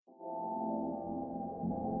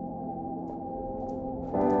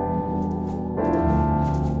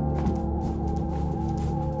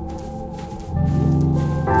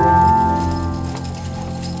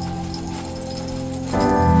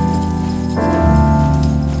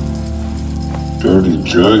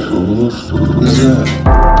Jordyjoyful, who is that?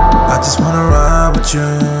 I just wanna ride with you.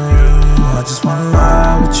 I just wanna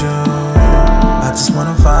ride with you. I just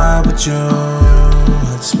wanna vibe with you.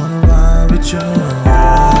 I just wanna ride with you.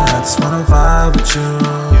 I just wanna vibe with you.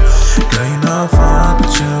 Girl, you know I fuck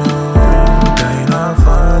with you. Girl, you know I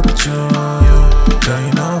fuck with you. Girl,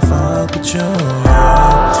 you know I fuck with you.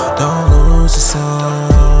 Don't lose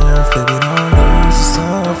yourself, baby. Don't lose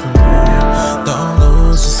yourself for me. Don't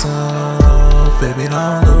lose yourself, baby.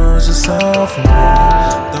 Don't lose yourself for me.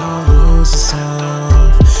 Don't lose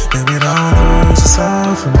yourself, baby. Don't lose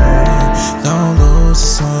yourself for me. Don't lose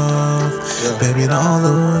yourself, baby. Don't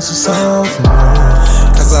lose yourself for me.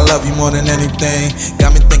 Cause I love you more than anything.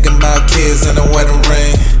 Got me thinking about kids and a wedding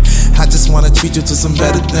ring. I just wanna treat you to some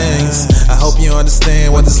better things. I hope you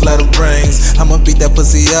understand what this letter brings. I'ma beat that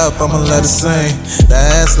pussy up, I'ma let it sing. That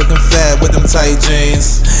ass looking fat with them tight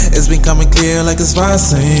jeans. It's becoming clear like it's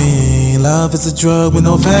vaccine. Love is a drug with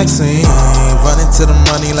no vaccine. Running to the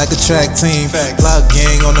money like a track team. Plug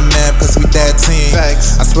gang on the map cause we that team.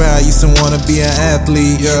 I swear I used to wanna be an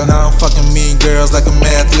athlete. Now I'm fucking mean girls like a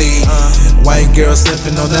mathlete. White girl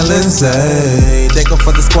sniffing on that Lindsay. Think I'm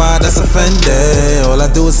for the squad that's offended. All I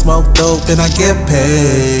do is smoke dope, then I get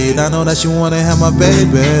paid. I know that you wanna have my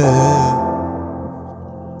baby.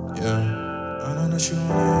 Yeah, I know that you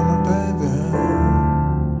wanna have my baby.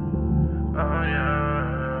 Oh yeah,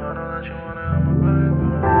 I know that you wanna have my baby.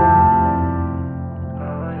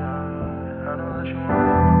 Oh yeah, I know that you wanna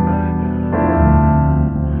have my baby.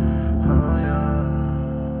 Oh yeah.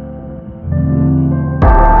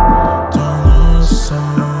 Don't lose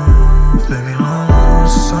yourself, baby. Don't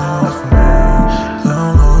lose yourself for me.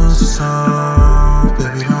 Don't lose yourself,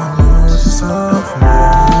 baby. Don't lose yourself for me.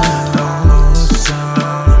 Don't lose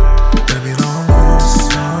yourself, baby. Don't lose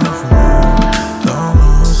yourself for me. Don't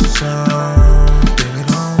lose yourself, baby.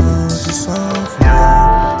 Don't lose yourself for me.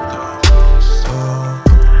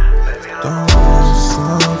 Don't lose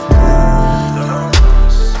yourself for me.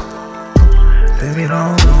 Baby,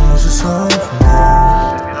 don't lose yourself for me.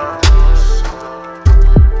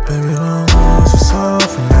 Baby, don't lose yourself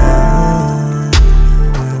for me.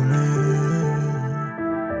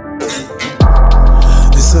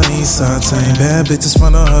 It's a Eastside thing. Bad bitches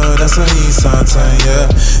from the hood, that's a Eastside thing, yeah.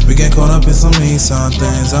 We get caught up in some Eastside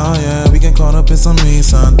things, oh yeah. We get caught up in some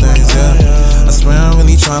Eastside things, yeah. I swear I'm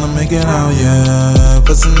really tryna make it out, yeah.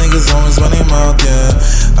 But some niggas always run their mouth, yeah.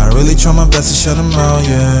 I really try my best to shut them out,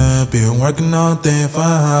 yeah. Been working all day for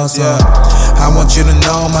a house, yeah. I want you to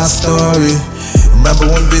know my story. Remember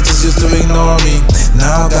when bitches used to ignore me?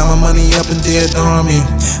 Now I got my money up and they adore me.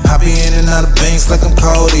 I be in and out of banks like I'm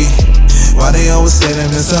Cody. Why they always say they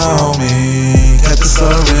miss a homie? Kept it so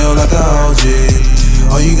real like a OG.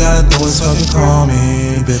 All you gotta do is fucking call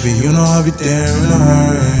me. Baby, you know I'll be there in a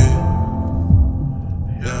hurry.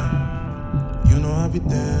 Yeah, you know I'll be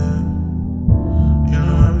there.